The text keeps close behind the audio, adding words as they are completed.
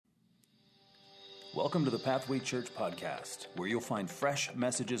Welcome to the Pathway Church podcast, where you'll find fresh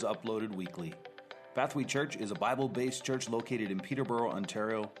messages uploaded weekly. Pathway Church is a Bible-based church located in Peterborough,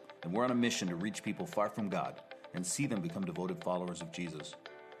 Ontario, and we're on a mission to reach people far from God and see them become devoted followers of Jesus.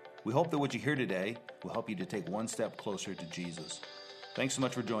 We hope that what you hear today will help you to take one step closer to Jesus. Thanks so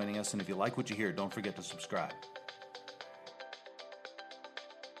much for joining us, and if you like what you hear, don't forget to subscribe.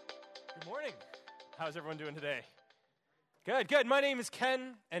 Good morning. How's everyone doing today? Good. My name is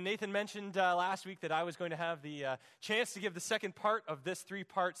Ken, and Nathan mentioned last week that I was going to have the chance to give the second part of this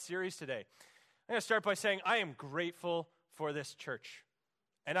three-part series today. I'm going to start by saying I am grateful for this church.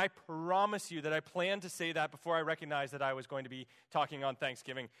 And I promise you that I planned to say that before I recognized that I was going to be talking on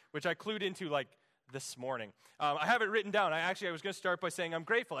Thanksgiving, which I clued into this morning. I have it written down. I was going to start by saying I'm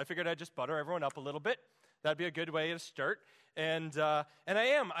grateful. I figured I'd just butter everyone up a little bit. That'd be a good way to start. And I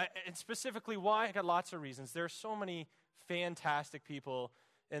am. And specifically why? I got lots of reasons. There are so many fantastic people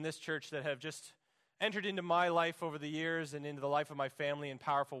in this church that have just entered into my life over the years and into the life of my family in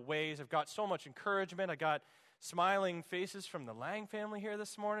powerful ways. I've got so much encouragement. I got smiling faces from the Lang family here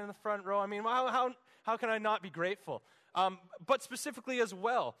this morning in the front row. I mean, how can I not be grateful? But specifically as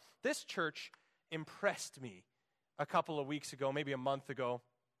well, this church impressed me a couple of weeks ago, maybe a month ago.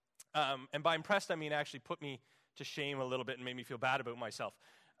 And by impressed, I mean actually put me to shame a little bit and made me feel bad about myself.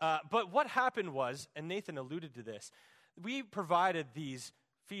 But what happened was, and Nathan alluded to this, we provided these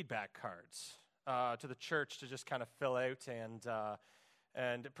feedback cards to the church to just kind of fill out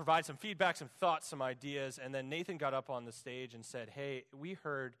and provide some feedback, some thoughts, some ideas. And then Nathan got up on the stage and said, hey, we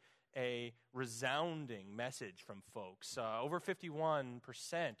heard a resounding message from folks. Over 51%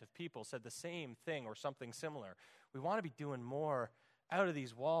 of people said the same thing or something similar. We want to be doing more out of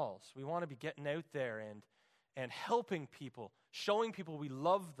these walls. We want to be getting out there and helping people, showing people we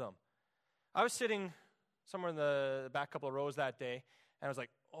love them. I was sitting somewhere in the back couple of rows that day, and I was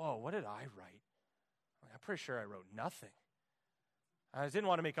like, oh, what did I write? I'm pretty sure I wrote nothing. I didn't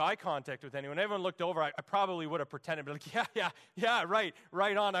want to make eye contact with anyone. Everyone looked over. I probably would have pretended, but yeah,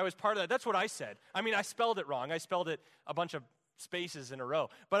 right on. I was part of that. That's what I said. I mean, I spelled it wrong. I spelled it a bunch of spaces in a row.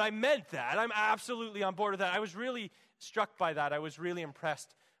 But I meant that. I'm absolutely on board with that. I was really struck by that. I was really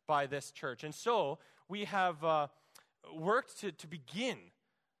impressed by this church. And so we have worked to begin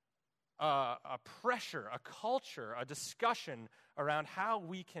a pressure, a culture, a discussion around how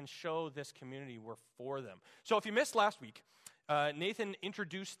we can show this community we're for them. So if you missed last week, Nathan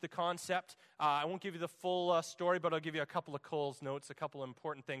introduced the concept. I won't give you the full story, but I'll give you a couple of Cole's notes, a couple of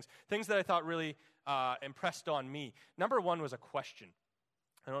important things that I thought really impressed on me. Number one was a question.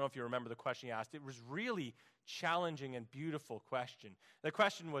 I don't know if you remember the question he asked. It was really challenging and beautiful question. The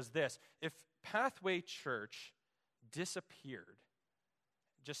question was this: if Pathway Church disappeared,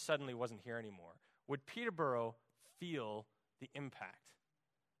 just suddenly wasn't here anymore, would Peterborough feel the impact?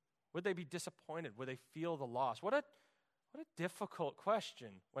 Would they be disappointed? Would they feel the loss? What a difficult question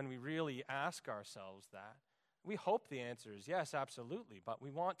when we really ask ourselves that. We hope the answer is yes, absolutely, but we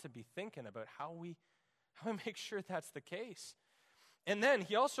want to be thinking about how we make sure that's the case. And then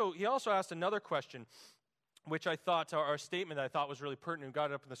he also asked another question, which I thought, or a statement that I thought was really pertinent. We got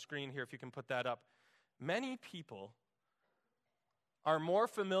it up on the screen here, if you can put that up. Many people are more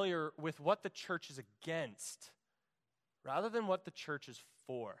familiar with what the church is against rather than what the church is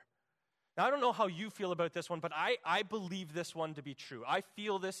for. Now, I don't know how you feel about this one, but I believe this one to be true. I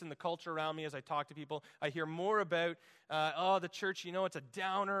feel this in the culture around me as I talk to people. I hear more about, the church, it's a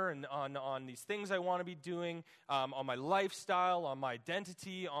downer and on these things I want to be doing, on my lifestyle, on my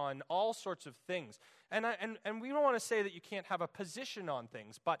identity, on all sorts of things. And we don't want to say that you can't have a position on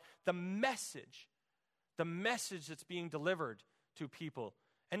things, but the message that's being delivered to people,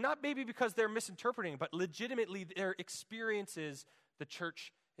 and not maybe because they're misinterpreting, but legitimately their experience is the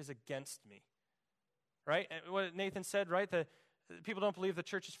church is against me, right? And what Nathan said, right? The people don't believe the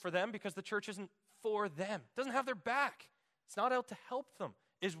church is for them because the church isn't for them. It doesn't have their back. It's not out to help them,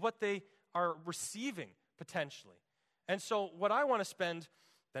 is what they are receiving potentially. And so what I want to spend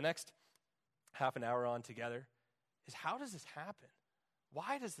the next half an hour on together is, how does this happen?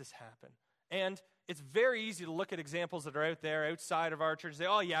 Why does this happen? And it's very easy to look at examples that are out there outside of our church and say,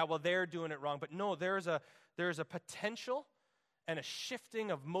 oh yeah, well, they're doing it wrong. But no, there's a potential and a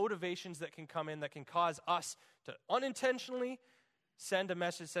shifting of motivations that can come in that can cause us to unintentionally send a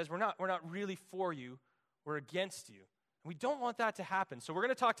message that says, we're not really for you, we're against you. And we don't want that to happen. So we're going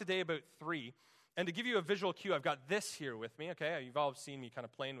to talk today about three. And to give you a visual cue, I've got this here with me, okay? You've all seen me kind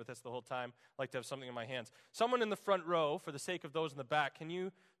of playing with this the whole time. I like to have something in my hands. Someone in the front row, for the sake of those in the back, can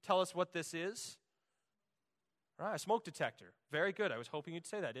you tell us what this is? All right, a smoke detector. Very good. I was hoping you'd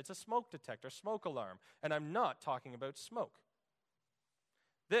say that. It's a smoke detector, smoke alarm. And I'm not talking about smoke.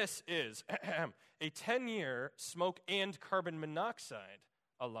 This is a 10-year smoke and carbon monoxide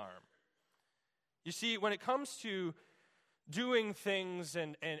alarm. You see, when it comes to doing things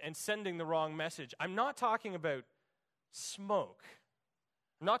and sending the wrong message, I'm not talking about smoke.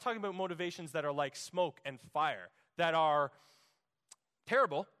 I'm not talking about motivations that are like smoke and fire, that are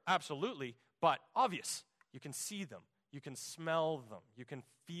terrible, absolutely, but obvious. You can see them. You can smell them. You can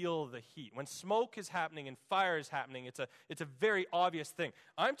feel the heat. When smoke is happening and fire is happening, it's a very obvious thing.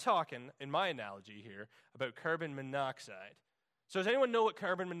 I'm talking, in my analogy here, about carbon monoxide. So does anyone know what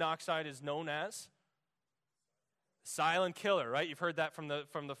carbon monoxide is known as? Silent killer, right? You've heard that from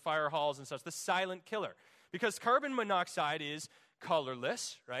the fire halls and such. The silent killer. Because carbon monoxide is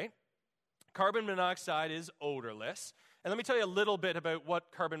colorless, right? Carbon monoxide is odorless. And let me tell you a little bit about what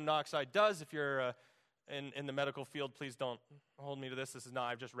carbon monoxide does. If you're in the medical field, please don't hold me to this.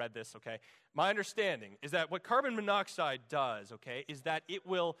 I've just read this, okay? My understanding is that what carbon monoxide does, okay, is that it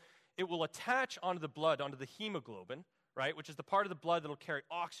will attach onto the blood, onto the hemoglobin, right, which is the part of the blood that will carry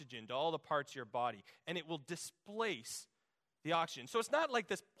oxygen to all the parts of your body, and it will displace the oxygen. So it's not like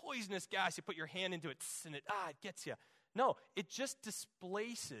this poisonous gas, you put your hand into it, and it gets you. No, it just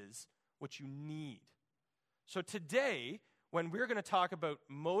displaces what you need. So today, when we're going to talk about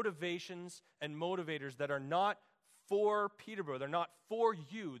motivations and motivators that are not for Peterborough, they're not for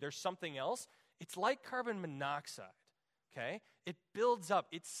you, there's something else, it's like carbon monoxide, okay? It builds up,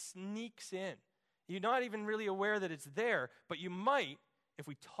 it sneaks in. You're not even really aware that it's there, but you might, if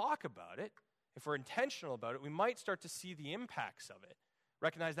we talk about it, if we're intentional about it, we might start to see the impacts of it.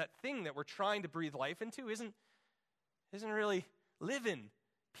 Recognize that thing that we're trying to breathe life into isn't really living.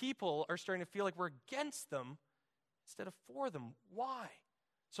 People are starting to feel like we're against them instead of for them. Why?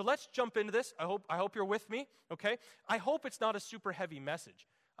 So let's jump into this. I hope you're with me, okay? I hope it's not a super heavy message,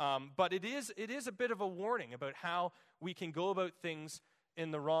 but it is a bit of a warning about how we can go about things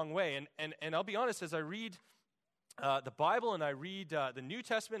in the wrong way. And I'll be honest, as I read the Bible and I read the New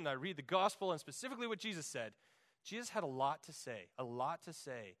Testament and I read the Gospel and specifically what Jesus said, Jesus had a lot to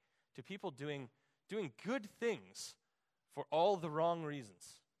say to people doing good things for all the wrong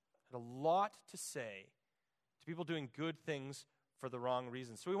reasons. Had a lot to say to people doing good things for the wrong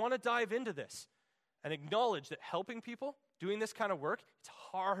reasons. So we want to dive into this and acknowledge that helping people, doing this kind of work, it's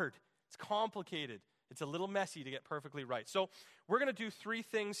hard, it's complicated, it's a little messy to get perfectly right. So we're going to do 3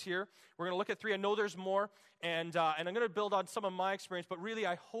 things here. We're going to look at 3. I know there's more, and I'm going to build on some of my experience, but really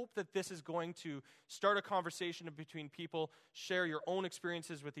I hope that this is going to start a conversation between people, share your own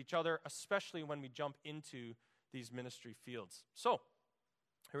experiences with each other, especially when we jump into these ministry fields. So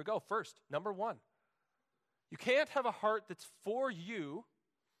here we go. First, number 1. You can't have a heart that's for you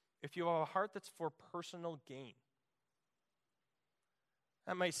if you have a heart that's for personal gain.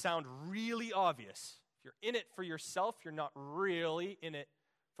 That might sound really obvious. If you're in it for yourself, you're not really in it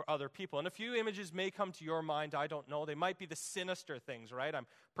for other people. And a few images may come to your mind. I don't know. They might be the sinister things, right? I'm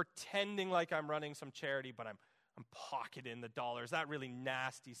pretending like I'm running some charity, but I'm pocketing the dollars. That really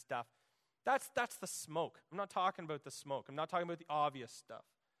nasty stuff. That's the smoke. I'm not talking about the smoke. I'm not talking about the obvious stuff.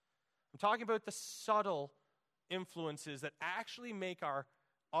 I'm talking about the subtle influences that actually make our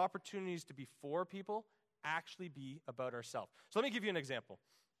opportunities to be for people actually be about ourselves. So let me give you an example.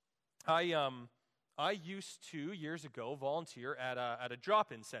 I used to, years ago, volunteer at a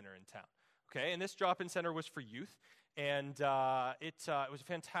drop-in center in town. Okay, and this drop-in center was for youth, and it was a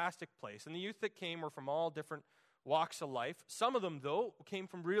fantastic place. And the youth that came were from all different walks of life. Some of them, though, came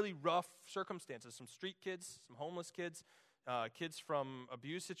from really rough circumstances. Some street kids, some homeless kids, kids from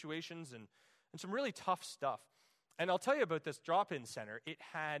abused situations, and some really tough stuff. And I'll tell you about this drop-in center. It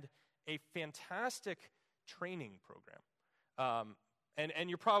had a fantastic training program. And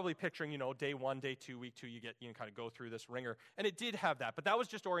you're probably picturing, day 1, day 2, week 2, you kind of go through this ringer. And it did have that, but that was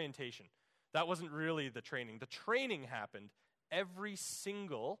just orientation. That wasn't really the training. The training happened every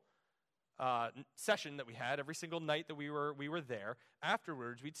single session that we had, every single night that we were there.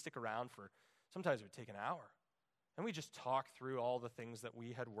 Afterwards, we'd stick around for, sometimes it would take an hour. And we just talked through all the things that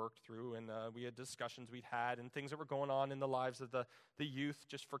we had worked through, and we had discussions we'd had and things that were going on in the lives of the youth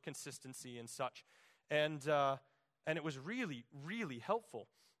just for consistency and such. And it was really, really helpful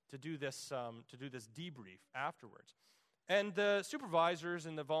to do this debrief afterwards. And the supervisors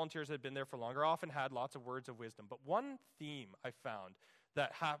and the volunteers that had been there for longer often had lots of words of wisdom. But one theme I found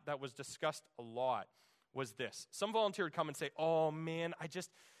that was discussed a lot was this. Some volunteer would come and say, "Oh man, I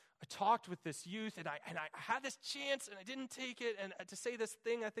talked with this youth, and I had this chance, and I didn't take it, and to say this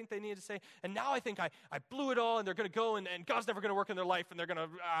thing I think they needed to say, and now I think I blew it all, and they're going to go, and God's never going to work in their life, and they're going to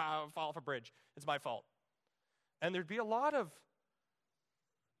fall off a bridge. It's my fault." And there'd be a lot of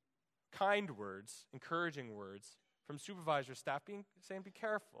kind words, encouraging words from supervisors, staff, saying be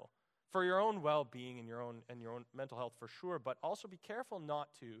careful for your own well-being and your own mental health for sure, but also be careful not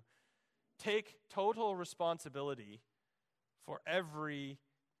to take total responsibility for every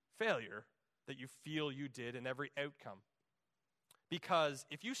failure that you feel you did and every outcome. Because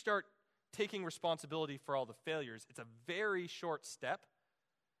if you start taking responsibility for all the failures, it's a very short step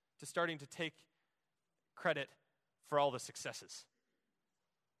to starting to take credit for all the successes.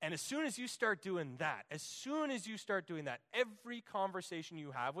 And as soon as you start doing that, every conversation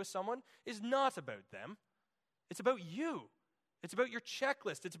you have with someone is not about them. It's about you. It's about your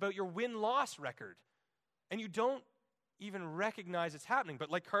checklist. It's about your win-loss record. And you don't even recognize it's happening.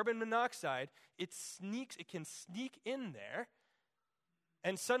 But like carbon monoxide, it can sneak in there,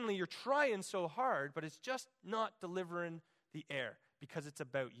 and suddenly you're trying so hard, but it's just not delivering the air because it's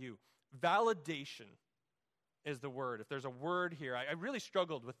about you. Validation is the word. If there's a word here, I really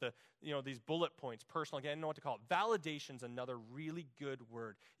struggled with these bullet points, personal. Again, I don't know what to call it. Validation's another really good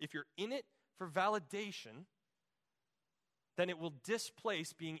word. If you're in it for validation, then it will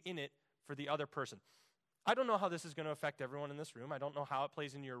displace being in it for the other person. I don't know how this is going to affect everyone in this room. I don't know how it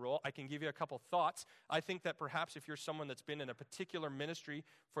plays into your role. I can give you a couple thoughts. I think that perhaps if you're someone that's been in a particular ministry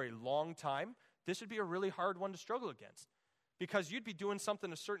for a long time, this would be a really hard one to struggle against. Because you'd be doing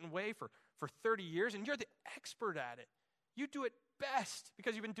something a certain way for 30 years, and you're the expert at it. You do it best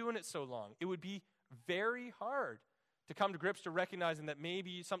because you've been doing it so long. It would be very hard to come to grips to recognizing that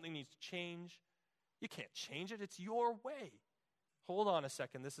maybe something needs to change. You can't change it. It's your way. Hold on a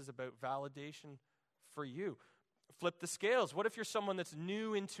second. This is about validation for you. Flip the scales. What if you're someone that's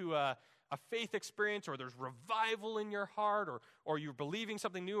new into a faith experience, or there's revival in your heart, or you're believing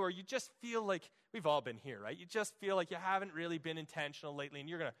something new, or you just feel like, we've all been here, right? You just feel like you haven't really been intentional lately, and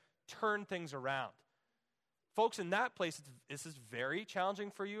you're going to turn things around. Folks, in that place, this is very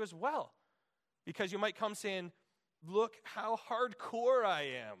challenging for you as well, because you might come saying, look how hardcore I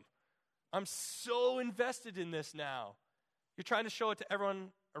am. I'm so invested in this now. You're trying to show it to everyone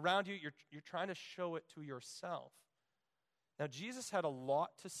around you. You're trying to show it to yourself. Now, Jesus had a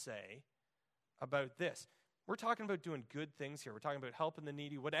lot to say about this. We're talking about doing good things here. We're talking about helping the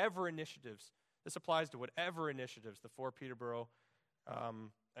needy, whatever initiatives. This applies to whatever initiatives the Forptbo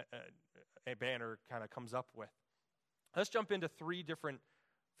a banner kind of comes up with. Let's jump into 3 different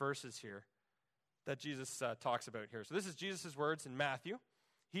verses here that Jesus talks about here. So this is Jesus' words in Matthew.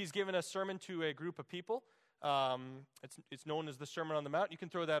 He's given a sermon to a group of people. It's known as the Sermon on the Mount. You can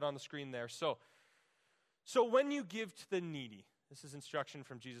throw that on the screen there. So when you give to the needy, this is instruction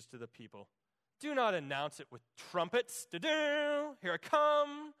from Jesus to the people, do not announce it with trumpets. Da-da, here I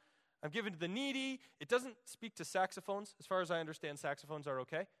come. I'm giving to the needy. It doesn't speak to saxophones. As far as I understand, saxophones are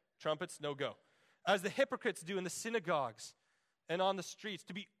okay. Trumpets, no go. As the hypocrites do in the synagogues and on the streets,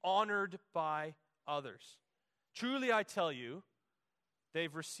 to be honored by others. Truly, I tell you,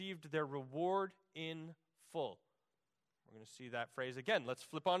 they've received their reward in full. We're going to see that phrase again. Let's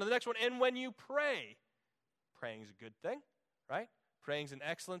flip on to the next one. And when you pray, praying is a good thing, right? Praying is an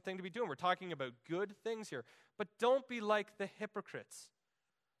excellent thing to be doing. We're talking about good things here. But don't be like the hypocrites,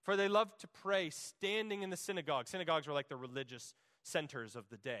 for they love to pray standing in the synagogue. Synagogues were like the religious centers of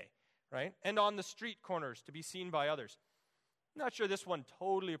the day, right? And on the street corners to be seen by others. I'm not sure this one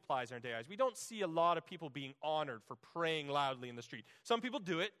totally applies in our day. We don't see a lot of people being honored for praying loudly in the street. Some people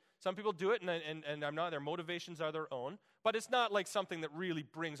do it. And I'm not, their motivations are their own. But it's not like something that really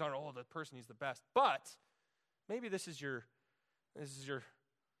brings honor. Oh, the person, he's the best. But maybe this is your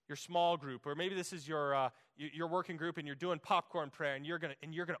small group, or maybe this is your working group, and you're doing popcorn prayer, and you're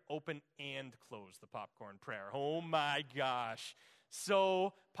gonna open and close the popcorn prayer. Oh my gosh,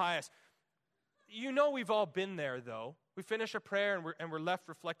 so pious. You know we've all been there though. We finish a prayer and we're left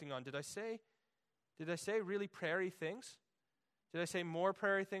reflecting on, did I say really prairie things? Did I say more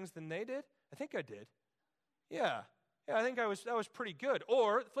prairie things than they did? I think I did. Yeah, I think that was pretty good.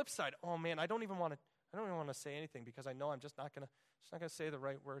 Or the flip side, oh man, I don't even want to say anything because I know I'm just not gonna say the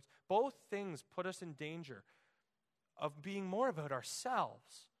right words. Both things put us in danger of being more about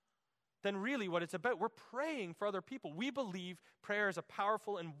ourselves than really what it's about. We're praying for other people. We believe prayer is a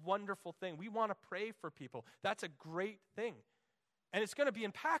powerful and wonderful thing. We want to pray for people. That's a great thing. And it's going to be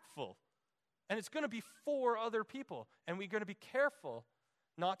impactful. And it's going to be for other people. And we're going to be careful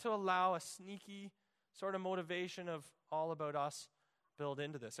not to allow a sneaky sort of motivation of all about us build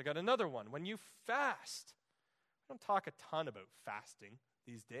into this. I got another one. When you fast, we don't talk a ton about fasting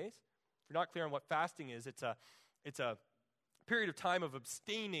these days. If you're not clear on what fasting is, it's a period of time of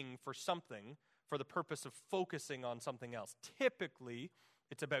abstaining for something for the purpose of focusing on something else. Typically,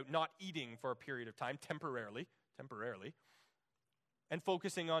 it's about not eating for a period of time, temporarily, and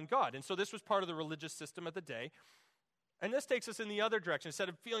focusing on God. And so this was part of the religious system of the day. And this takes us in the other direction. Instead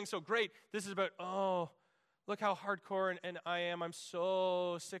of feeling so great, this is about, oh, look how hardcore and I am. I'm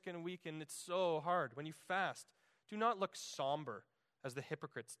so sick and weak, and it's so hard. When you fast, do not look somber as the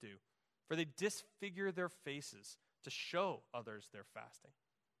hypocrites do, for they disfigure their faces to show others they're fasting.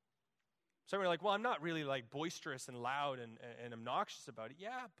 Some are like, well, I'm not really like boisterous and loud and obnoxious about it.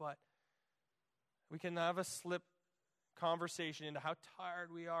 Yeah, but we can have a slip conversation into how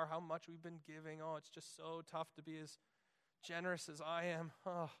tired we are, how much we've been giving. Oh, it's just so tough to be as generous as I am.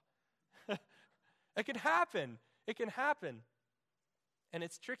 Oh. It can happen. It can happen. And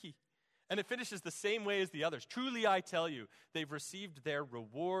it's tricky. And it finishes the same way as the others. Truly, I tell you, they've received their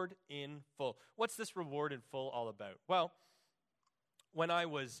reward in full. What's this reward in full all about? Well, when I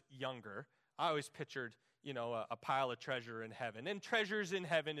was younger, I always pictured, a pile of treasure in heaven. And treasures in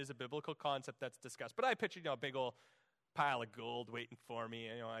heaven is a biblical concept that's discussed. But I pictured, a big old pile of gold waiting for me.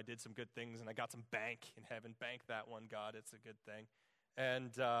 I did some good things, and I got some bank in heaven. Bank that one, God. It's a good thing.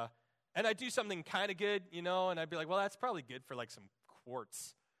 And I do something kind of good, and I'd be like, well, that's probably good for like some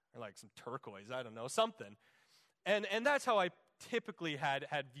quartz or like some turquoise. I don't know, something. And that's how I typically had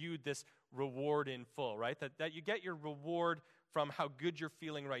viewed this reward in full, right? That you get your reward from how good you're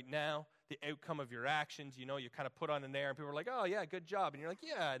feeling right now, the outcome of your actions. You kind of put on an air, and people are like, oh, yeah, good job. And you're like,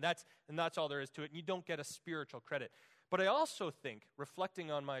 yeah, and that's all there is to it. And you don't get a spiritual credit. But I also think,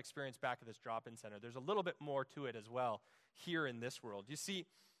 reflecting on my experience back at this drop-in center, there's a little bit more to it as well here in this world. You see,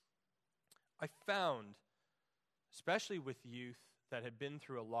 I found, especially with youth that had been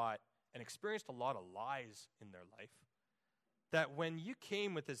through a lot and experienced a lot of lies in their life, that when you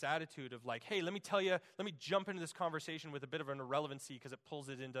came with this attitude of like, hey, let me jump into this conversation with a bit of an irrelevancy because it pulls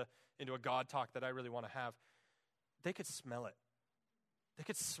it into a God talk that I really want to have, they could smell it. They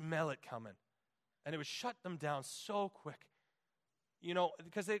could smell it coming. And it would shut them down so quick.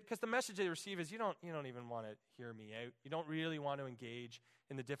 Because the message they receive is you don't even want to hear me out. You don't really want to engage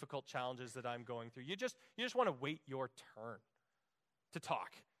in the difficult challenges that I'm going through. You just want to wait your turn to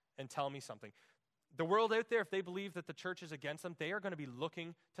talk and tell me something. The world out there, if they believe that the church is against them, they are going to be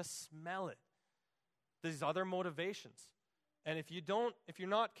looking to smell it. These other motivations. And if you're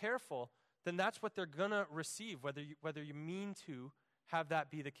not careful, then that's what they're going to receive, whether you mean to have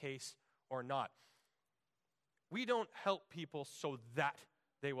that be the case or not. We don't help people so that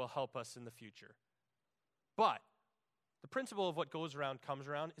they will help us in the future. But the principle of what goes around comes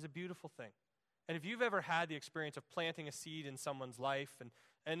around is a beautiful thing. And if you've ever had the experience of planting a seed in someone's life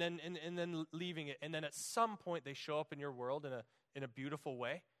and then leaving it, and then at some point they show up in your world in a beautiful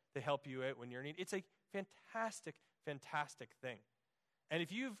way, they help you out when you're in need, it's a fantastic, fantastic thing. And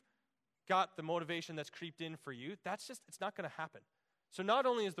if you've got the motivation that's creeped in for you, it's not going to happen. So not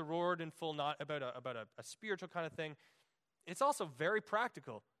only is the reward in full not about a spiritual kind of thing, it's also very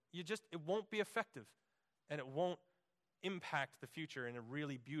practical. It won't be effective, and it won't impact the future in a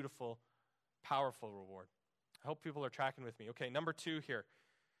really beautiful, powerful reward. I hope people are tracking with me. Okay, number 2 here.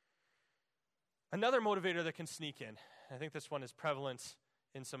 Another motivator that can sneak in. I think this one is prevalent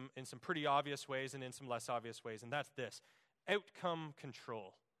in some pretty obvious ways and in some less obvious ways, and that's this: outcome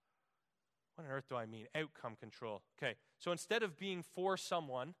control. What on earth do I mean? Outcome control. Okay, so instead of being for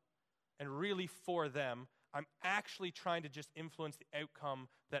someone and really for them, I'm actually trying to just influence the outcome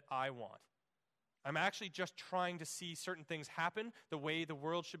that I want. I'm actually just trying to see certain things happen the way the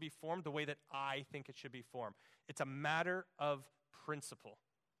world should be formed, the way that I think it should be formed. It's a matter of principle.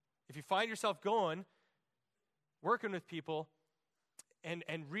 If you find yourself working with people, and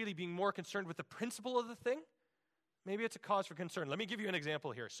really being more concerned with the principle of the thing, maybe it's a cause for concern. Let me give you an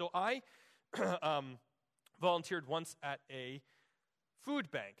example here. So I volunteered once at a food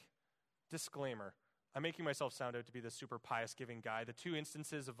bank. Disclaimer: I'm making myself sound out to be the super pious giving guy. The 2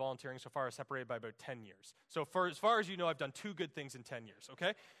 instances of volunteering so far are separated by about 10 years. So as far as you know, I've done 2 good things in 10 years,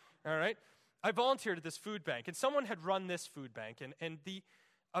 okay? All right? I volunteered at this food bank, and someone had run this food bank, and the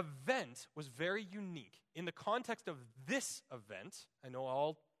event was very unique. In the context of this event, I know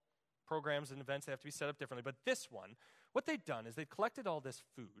all programs and events, they have to be set up differently, but this one, what they'd done is they'd collected all this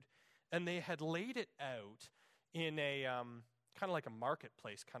food, and they had laid it out in a kind of like a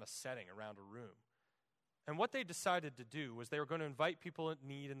marketplace kind of setting around a room. And what they decided to do was they were going to invite people in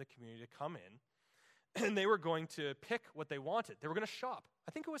need in the community to come in, and they were going to pick what they wanted. They were going to shop.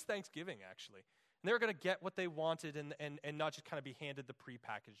 I think it was Thanksgiving, actually. And they were going to get what they wanted and not just kind of be handed the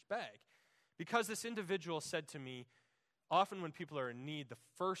prepackaged bag. Because this individual said to me, often when people are in need, the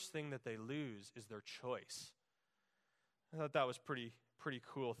first thing that they lose is their choice. I thought that was pretty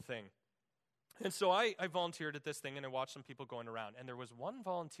cool thing. And so I volunteered at this thing, and I watched some people going around. And there was one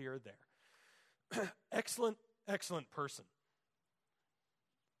volunteer there. Excellent person.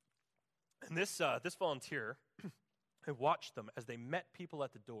 And this volunteer I watched them as they met people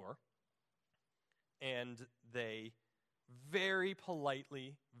at the door, and they very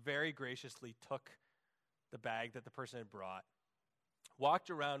politely, very graciously took the bag that the person had brought, walked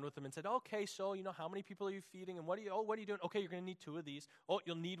around with them and said, okay, so, how many people are you feeding? And what are you doing? Okay, you're going to need 2 of these. Oh,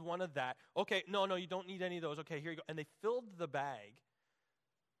 you'll need 1 of that. Okay, no, you don't need any of those. Okay, here you go. And they filled the bag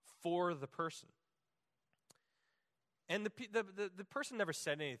for the person. And the person never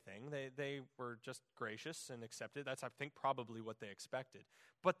said anything. They were just gracious and accepted. That's, I think, probably what they expected.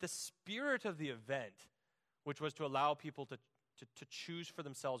 But the spirit of the event, which was to allow people to choose for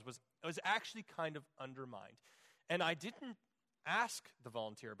themselves, was actually kind of undermined. And I didn't ask the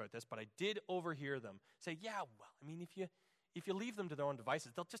volunteer about this, but I did overhear them say, yeah, well, I mean, if you leave them to their own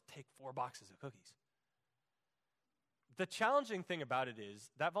devices, they'll just take 4 boxes of cookies. The challenging thing about it is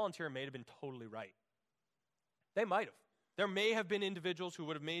that volunteer may have been totally right. They might have. There may have been individuals who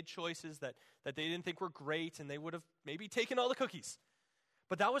would have made choices that they didn't think were great, and they would have maybe taken all the cookies.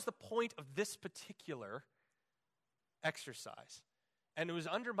 But that was the point of this particular exercise. And it was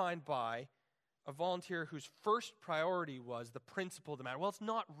undermined by a volunteer whose first priority was the principle of the matter. Well, it's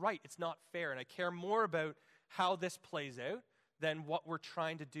not right. It's not fair. And I care more about how this plays out than what we're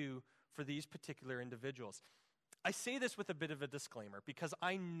trying to do for these particular individuals. I say this with a bit of a disclaimer because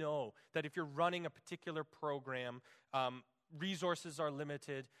I know that if you're running a particular program, resources are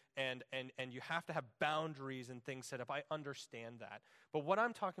limited and you have to have boundaries and things set up. I understand that. But what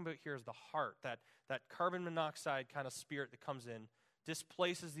I'm talking about here is the heart, that carbon monoxide kind of spirit that comes in,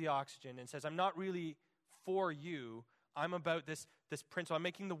 displaces the oxygen and says, I'm not really for you. I'm about this principle. I'm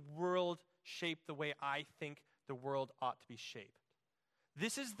making the world shape the way I think the world ought to be shaped.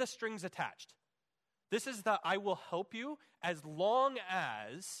 This is the strings attached. This is the I will help you as long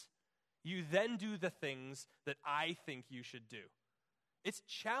as you then do the things that I think you should do. It's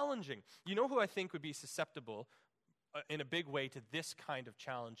challenging. You know who I think would be susceptible in a big way to this kind of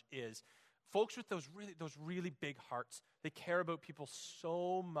challenge is folks with those really big hearts. They care about people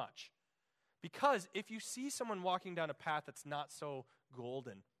so much. Because if you see someone walking down a path that's not so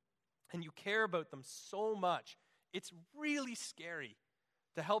golden and you care about them so much, it's really scary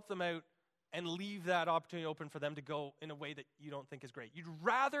to help them out and leave that opportunity open for them to go in a way that you don't think is great. You'd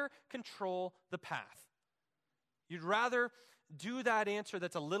rather control the path. You'd rather do that answer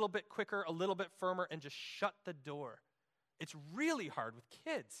that's a little bit quicker, a little bit firmer, and just shut the door. It's really hard with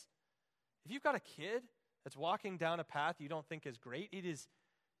kids. If you've got a kid that's walking down a path you don't think is great, it is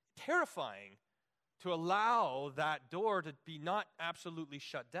terrifying to allow that door to be not absolutely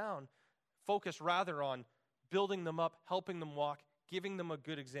shut down. Focus rather on building them up, helping them walk, giving them a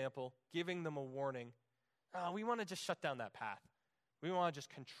good example, giving them a warning. We want to just shut down that path. We want to just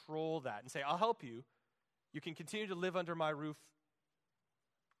control that and say, I'll help you. You can continue to live under my roof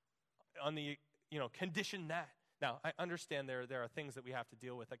on the, condition that. Now, I understand there are things that we have to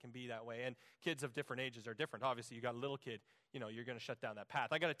deal with that can be that way, and kids of different ages are different. Obviously, you got a little kid, you're going to shut down that path.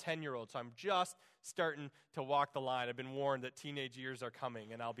 I got a 10-year-old, so I'm just starting to walk the line. I've been warned that teenage years are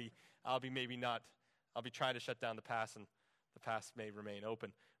coming, and I'll be trying to shut down the path, and the path may remain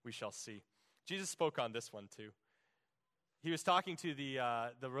open. We shall see. Jesus spoke on this one too. He was talking to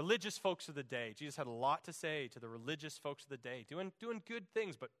the religious folks of the day. Jesus had a lot to say to the religious folks of the day, doing good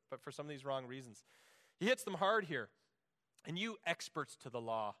things, but for some of these wrong reasons. He hits them hard here. And you experts in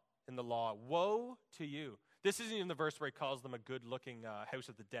the law, woe to you. This isn't even the verse where he calls them a good-looking house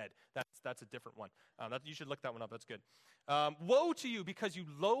of the dead. That's a different one. You should look that one up. That's good. Woe to you because you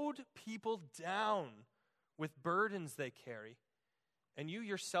load people down with burdens they carry, and you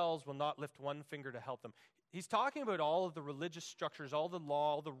yourselves will not lift one finger to help them. He's talking about all of the religious structures, all the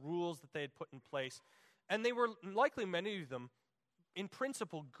law, all the rules that they had put in place, and they were likely, many of them, in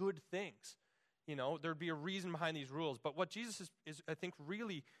principle, good things. There'd be a reason behind these rules, but what Jesus is I think,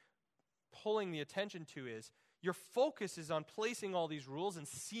 really pulling the attention to is your focus is on placing all these rules and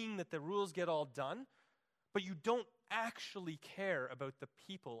seeing that the rules get all done, but you don't actually care about the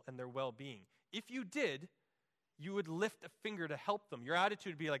people and their well-being. If you did, you would lift a finger to help them. Your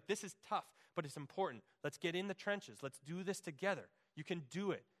attitude would be like, this is tough, but it's important. Let's get in the trenches. Let's do this together. You can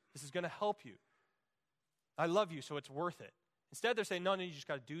do it. This is going to help you. I love you, so it's worth it. Instead, they're saying, no, you just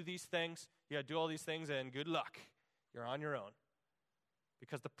got to do these things. You got to do all these things, and good luck. You're on your own.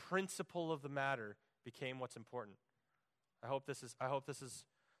 Because the principle of the matter became what's important. I hope this is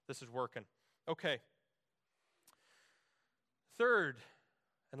working. Okay. Third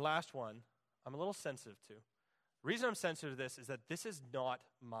and last one, I'm a little sensitive to. The reason I'm sensitive to this is that this is not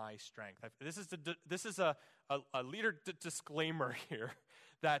my strength. This is a leader disclaimer here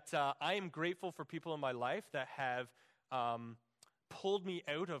that I am grateful for people in my life that have pulled me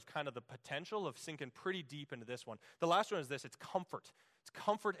out of kind of the potential of sinking pretty deep into this one. The last one is this. It's comfort. It's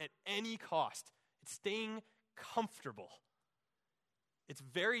comfort at any cost. It's staying comfortable. It's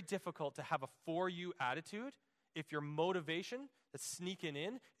very difficult to have a for you attitude if your motivation that's sneaking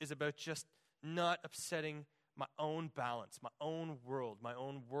in is about just not upsetting my own balance, my own world, my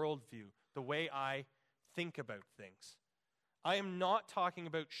own worldview, the way I think about things. I am not talking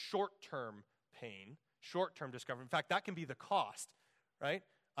about short-term pain, short-term discomfort. In fact, that can be the cost, right?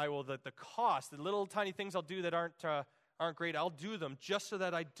 The cost, the little tiny things I'll do that aren't great, I'll do them just so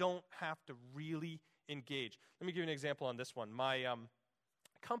that I don't have to really engage. Let me give you an example on this one. My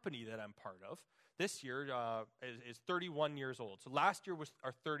company that I'm part of this year is 31 years old. So last year was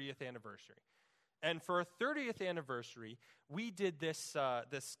our 30th anniversary. And for our 30th anniversary, we did this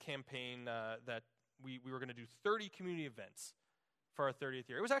campaign that we were going to do 30 community events for our 30th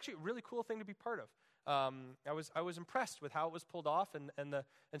year. It was actually a really cool thing to be part of. I was impressed with how it was pulled off, and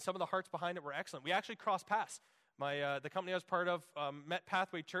some of the hearts behind it were excellent. We actually crossed paths. The company I was part of met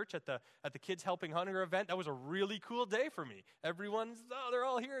Pathway Church at the Kids Helping Hunger event. That was a really cool day for me. They're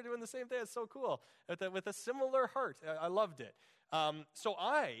all here doing the same thing. It's so cool with a similar heart. I loved it. So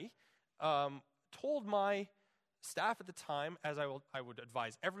I told my staff at the time, as I would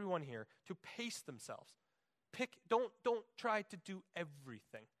advise everyone here, to pace themselves. Don't try to do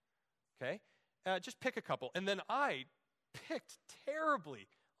everything. Okay, just pick a couple. And then I picked terribly.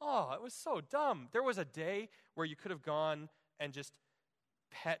 Oh, it was so dumb. There was a day where you could have gone and just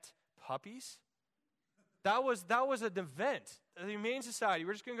pet puppies. That was an event. The Humane Society,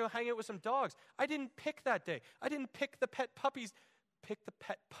 we're just going to go hang out with some dogs. I didn't pick that day. I didn't pick the pet puppies. Pick the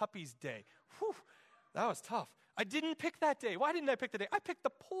pet puppies day. Whew, that was tough. I didn't pick that day. Why didn't I pick the day? I picked the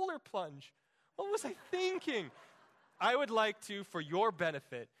polar plunge. What was I thinking? I would like to, for your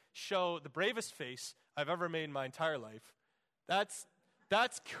benefit, show the bravest face I've ever made in my entire life. That's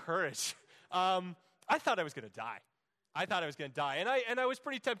courage. I thought I was going to die. And I was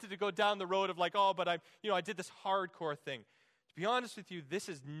pretty tempted to go down the road of like, but I did this hardcore thing. To be honest with you, this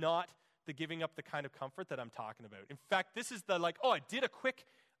is not the giving up the kind of comfort that I'm talking about. In fact, this is the I did a quick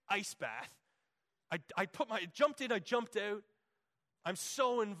ice bath. I jumped in, I jumped out. I'm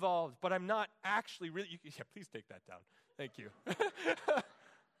so involved, but I'm not actually really, please take that down. Thank you.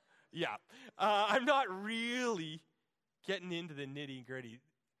 I'm not really getting into the nitty-gritty.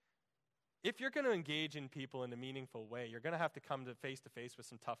 If you're going to engage in people in a meaningful way, you're going to have to come to face with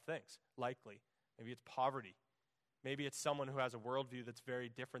some tough things, likely. Maybe it's poverty. Maybe it's someone who has a worldview that's very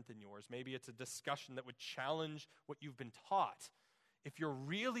different than yours. Maybe it's a discussion that would challenge what you've been taught. If you're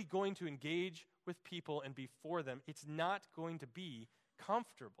really going to engage with people and be for them, it's not going to be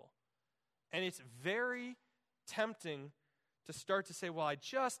comfortable. And it's very tempting to start to say, well, I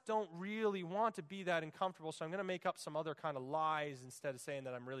just don't really want to be that uncomfortable, so I'm going to make up some other kind of lies instead of saying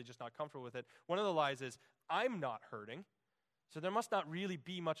that I'm really just not comfortable with it. One of the lies is, I'm not hurting, so there must not really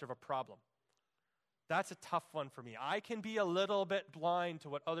be much of a problem. That's a tough one for me. I can be a little bit blind to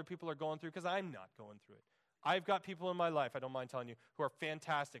what other people are going through because I'm not going through it. I've got people in my life, I don't mind telling you, who are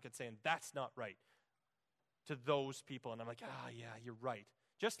fantastic at saying, that's not right to those people. And I'm like, yeah, you're right.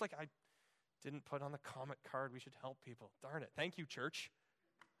 Just like I didn't put on the comment card, we should help people. Darn it. Thank you, church.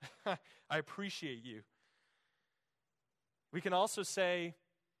 I appreciate you. We can also say,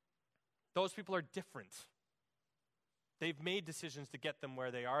 those people are different. They've made decisions to get them where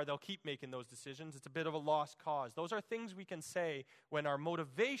they are. They'll keep making those decisions. It's a bit of a lost cause. Those are things we can say when our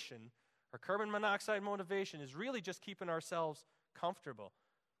motivation, our carbon monoxide motivation, is really just keeping ourselves comfortable.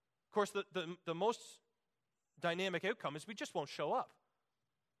 Of course, the most dynamic outcome is we just won't show up.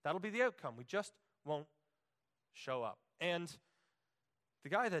 That'll be the outcome. We just won't show up. And the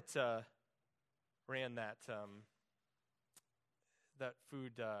guy that ran that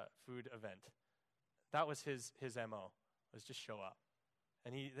food event, that was his MO, was just show up.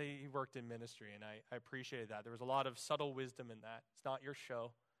 And he worked in ministry, and I appreciated that. There was a lot of subtle wisdom in that. It's not your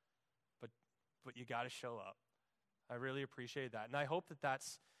show, but you got to show up. I really appreciate that. And I hope that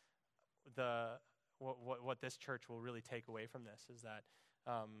that's what this church will really take away from this, is that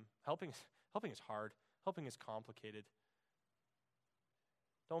helping is hard. Helping is complicated.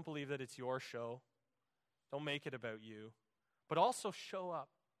 Don't believe that it's your show. Don't make it about you. But also show up.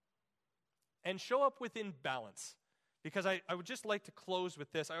 And show up within balance. Because I would just like to close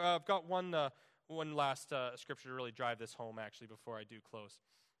with this. I've got one last scripture to really drive this home, actually, before I do close.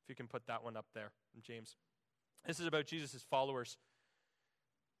 If you can put that one up there, James. This is about Jesus' followers.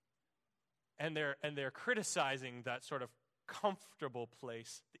 And they're criticizing that sort of comfortable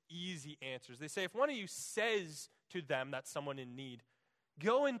place, the easy answers. They say, if one of you says to them, that's someone in need,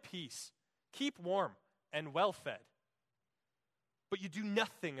 go in peace, keep warm and well fed. but you do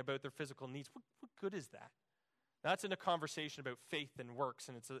nothing about their physical needs. What good is that? That's in a conversation about faith and works,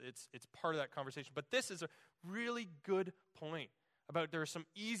 and it's part of that conversation. But this is a really good point about there are some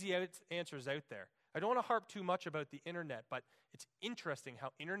easy answers out there. I don't want to harp too much about the internet, but it's interesting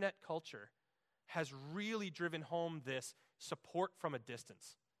how internet culture has really driven home this support from a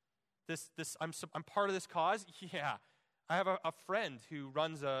distance. I'm part of this cause. Yeah, I have a friend who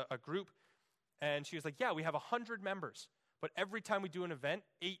runs a group, and she was like, yeah, we have 100 members. But every time we do an event,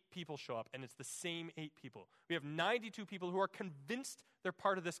 8 people show up, and it's the same 8 people. We have 92 people who are convinced they're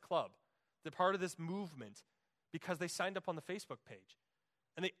part of this club, they're part of this movement, because they signed up on the Facebook page.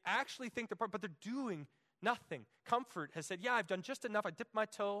 And they actually think they're part, but they're doing nothing. Comfort has said, yeah, I've done just enough. I dipped my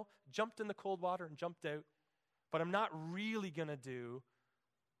toe, jumped in the cold water, and jumped out. But I'm not really going to do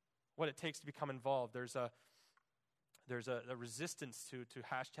what it takes to become involved. There's a resistance to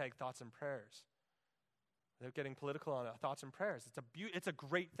hashtag thoughts and prayers. They're getting political on thoughts and prayers. It's a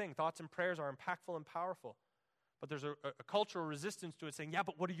great thing. Thoughts and prayers are impactful and powerful. But there's a cultural resistance to it saying, yeah,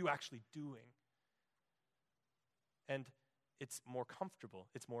 but what are you actually doing? And it's more comfortable.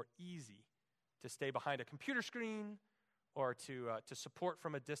 It's more easy to stay behind a computer screen or to support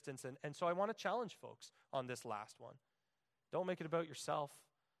from a distance. And so I want to challenge folks on this last one. Don't make it about yourself.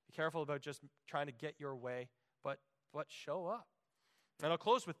 Be careful about just trying to get your way, but show up. And I'll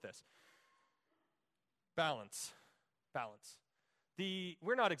close with this. Balance.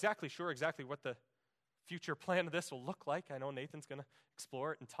 We're not exactly sure what the future plan of this will look like. I know Nathan's going to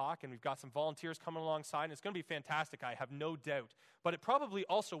explore it and talk, and we've got some volunteers coming alongside, and it's going to be fantastic, I have no doubt. But it probably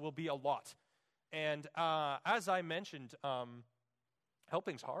also will be a lot. And as I mentioned,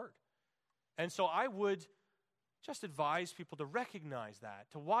 helping's hard. And so I would just advise people to recognize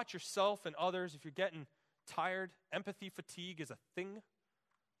that, to watch yourself and others. If you're getting tired, empathy fatigue is a thing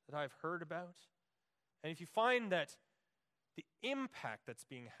that I've heard about. And if you find that the impact that's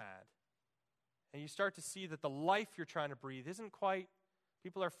being had, and you start to see that the life you're trying to breathe isn't quite,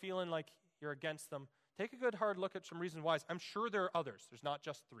 people are feeling like you're against them, take a good hard look at some reasons why. I'm sure there are others. There's not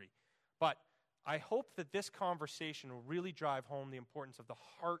just 3. But I hope that this conversation will really drive home the importance of the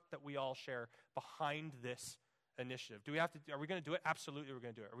heart that we all share behind this initiative. Are we going to do it? Absolutely, we're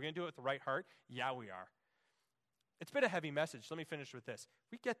going to do it. Are we going to do it with the right heart? Yeah, we are. It's been a heavy message. Let me finish with this.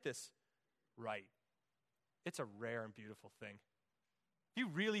 We get this right. It's a rare and beautiful thing. If you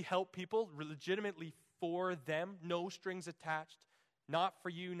really help people legitimately for them, no strings attached, not for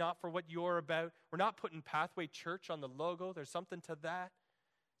you, not for what you're about. We're not putting Pathway Church on the logo. There's something to that.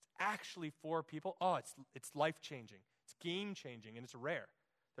 It's actually for people. Oh, it's life-changing. It's game-changing, and it's rare.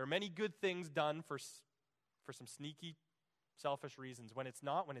 There are many good things done for some sneaky, selfish reasons. When it's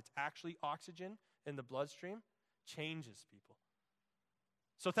not, when it's actually oxygen in the bloodstream, changes people.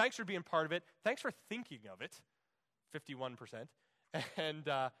 So thanks for being part of it. Thanks for thinking of it, 51%. And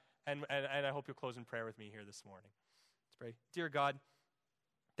I hope you'll close in prayer with me here this morning. Let's pray. Dear God,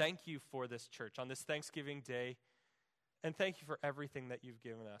 thank you for this church on this Thanksgiving Day, and thank you for everything that you've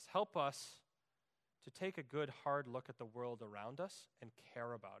given us. Help us to take a good, hard look at the world around us and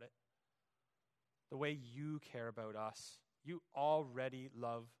care about it the way you care about us. You already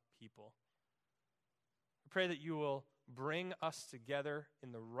love people. I pray that you will bring us together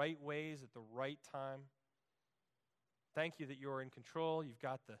in the right ways at the right time. Thank you that you're in control. You've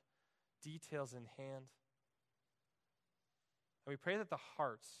got the details in hand. And we pray that the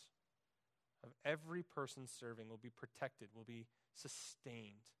hearts of every person serving will be protected, will be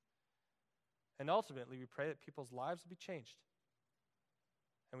sustained. And ultimately, we pray that people's lives will be changed.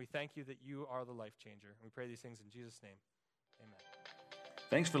 And we thank you that you are the life changer. And we pray these things in Jesus' name. Amen.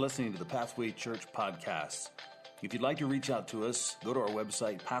 Thanks for listening to the Pathway Church podcast. If you'd like to reach out to us, go to our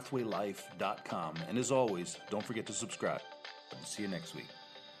website, pathwaylife.com. And as always, don't forget to subscribe. See you next week.